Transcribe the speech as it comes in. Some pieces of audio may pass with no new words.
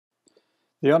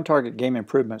The On-Target Game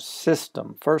Improvement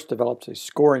System first develops a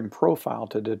scoring profile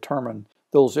to determine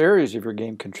those areas of your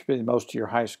game contributing most to your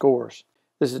high scores.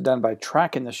 This is done by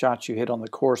tracking the shots you hit on the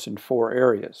course in 4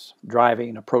 areas: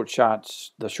 driving, approach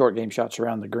shots, the short game shots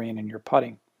around the green, and your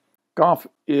putting. Golf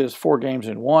is 4 games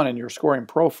in one, and your scoring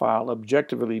profile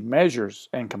objectively measures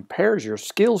and compares your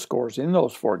skill scores in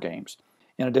those 4 games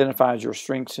and identifies your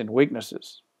strengths and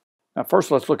weaknesses. Now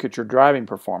first let's look at your driving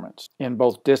performance in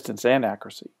both distance and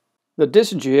accuracy. The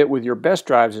distance you hit with your best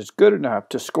drives is good enough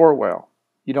to score well.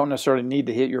 You don't necessarily need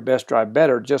to hit your best drive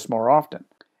better, just more often.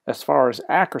 As far as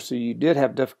accuracy, you did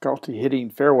have difficulty hitting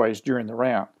fairways during the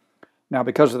round. Now,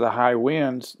 because of the high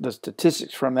winds, the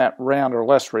statistics from that round are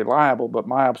less reliable, but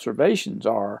my observations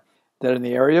are that in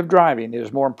the area of driving, it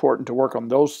is more important to work on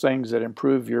those things that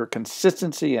improve your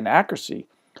consistency and accuracy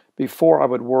before I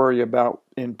would worry about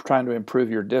trying to improve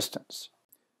your distance.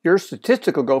 Your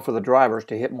statistical goal for the driver is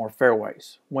to hit more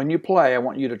fairways. When you play, I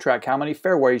want you to track how many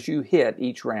fairways you hit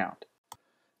each round.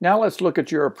 Now let's look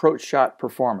at your approach shot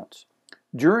performance.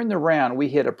 During the round, we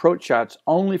hit approach shots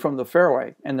only from the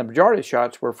fairway, and the majority of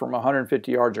shots were from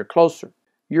 150 yards or closer.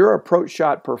 Your approach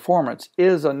shot performance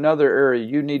is another area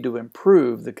you need to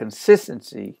improve the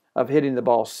consistency of hitting the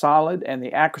ball solid and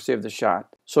the accuracy of the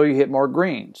shot so you hit more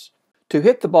greens. To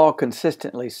hit the ball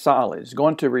consistently solid is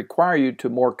going to require you to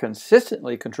more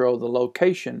consistently control the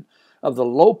location of the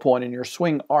low point in your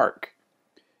swing arc.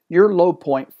 Your low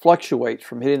point fluctuates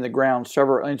from hitting the ground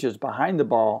several inches behind the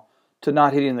ball to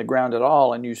not hitting the ground at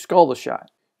all, and you scull the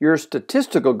shot. Your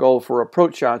statistical goal for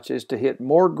approach shots is to hit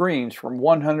more greens from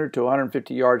 100 to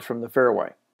 150 yards from the fairway.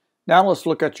 Now let's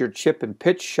look at your chip and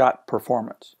pitch shot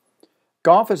performance.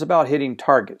 Golf is about hitting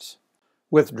targets.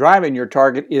 With driving, your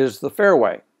target is the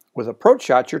fairway. With approach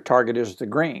shots, your target is the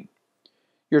green.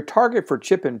 Your target for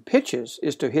chip and pitches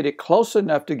is to hit it close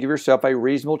enough to give yourself a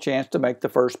reasonable chance to make the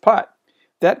first putt.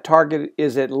 That target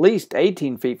is at least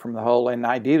 18 feet from the hole and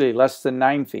ideally less than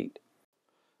 9 feet.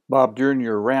 Bob, during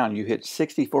your round, you hit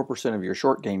 64% of your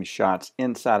short game shots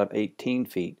inside of 18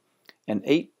 feet and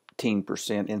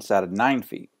 18% inside of 9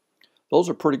 feet. Those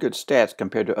are pretty good stats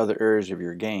compared to other areas of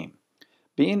your game.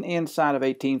 Being inside of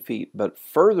 18 feet but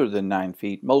further than 9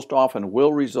 feet most often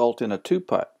will result in a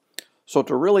 2-putt. So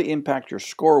to really impact your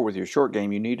score with your short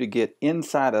game, you need to get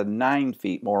inside of 9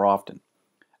 feet more often.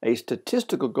 A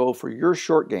statistical goal for your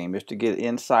short game is to get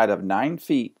inside of 9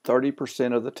 feet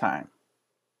 30% of the time.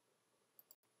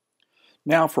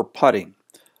 Now for putting.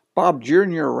 Bob,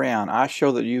 during your round, I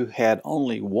show that you had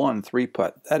only 1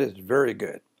 3-putt. That is very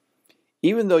good.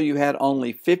 Even though you had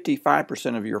only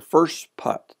 55% of your first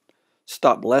putt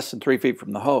stopped less than 3 feet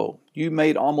from the hole, you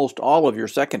made almost all of your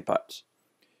second putts.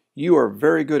 You are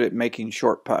very good at making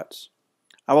short putts.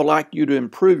 I would like you to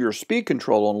improve your speed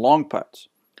control on long putts.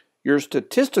 Your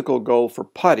statistical goal for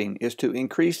putting is to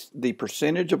increase the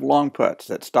percentage of long putts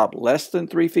that stop less than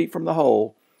 3 feet from the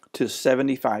hole to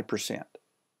 75%.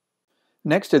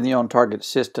 Next in the on-target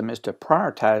system is to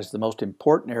prioritize the most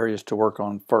important areas to work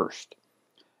on first.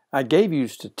 I gave you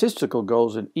statistical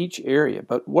goals in each area,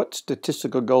 but what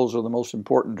statistical goals are the most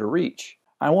important to reach?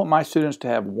 I want my students to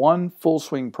have 1 full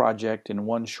swing project and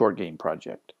 1 short game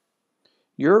project.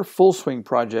 Your full swing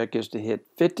project is to hit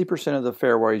 50% of the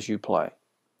fairways you play.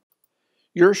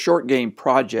 Your short game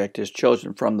project is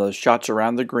chosen from the shots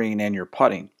around the green and your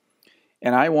putting.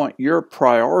 And I want your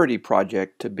priority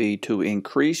project to be to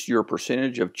increase your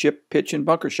percentage of chip, pitch, and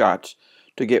bunker shots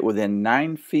to get within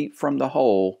 9 feet from the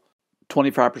hole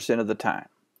 25% of the time.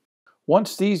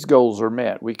 Once these goals are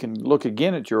met, we can look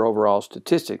again at your overall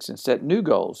statistics and set new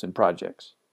goals and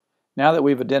projects. Now that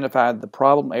we've identified the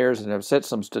problem areas and have set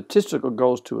some statistical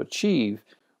goals to achieve,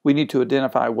 we need to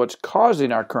identify what's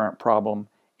causing our current problem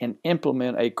and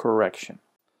implement a correction.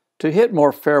 To hit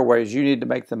more fairways, you need to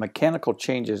make the mechanical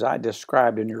changes I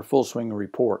described in your full swing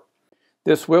report.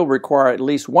 This will require at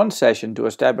least 1 session to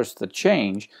establish the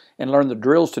change and learn the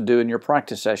drills to do in your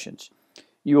practice sessions.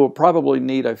 You will probably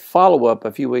need a follow-up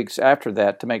a few weeks after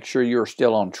that to make sure you are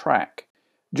still on track.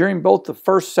 During both the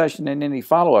first session and any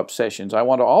follow-up sessions, I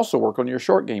want to also work on your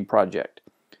short game project.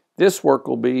 This work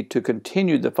will be to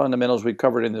continue the fundamentals we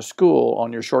covered in the school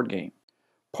on your short game.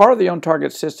 Part of the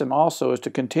on-target system also is to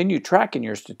continue tracking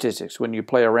your statistics when you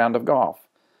play a round of golf.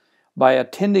 By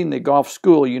attending the golf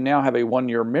school, you now have a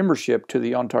 1-year membership to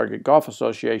the On-Target Golf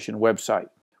Association website,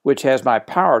 which has my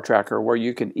power tracker where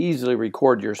you can easily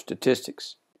record your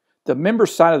statistics. The member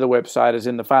side of the website is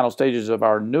in the final stages of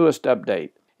our newest update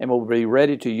and will be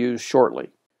ready to use shortly.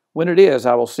 When it is,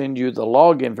 I will send you the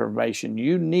log information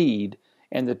you need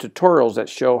and the tutorials that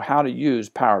show how to use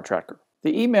Power Tracker.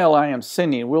 The email I am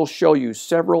sending will show you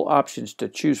several options to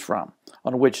choose from.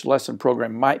 on which lesson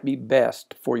program might be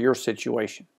best for your situation.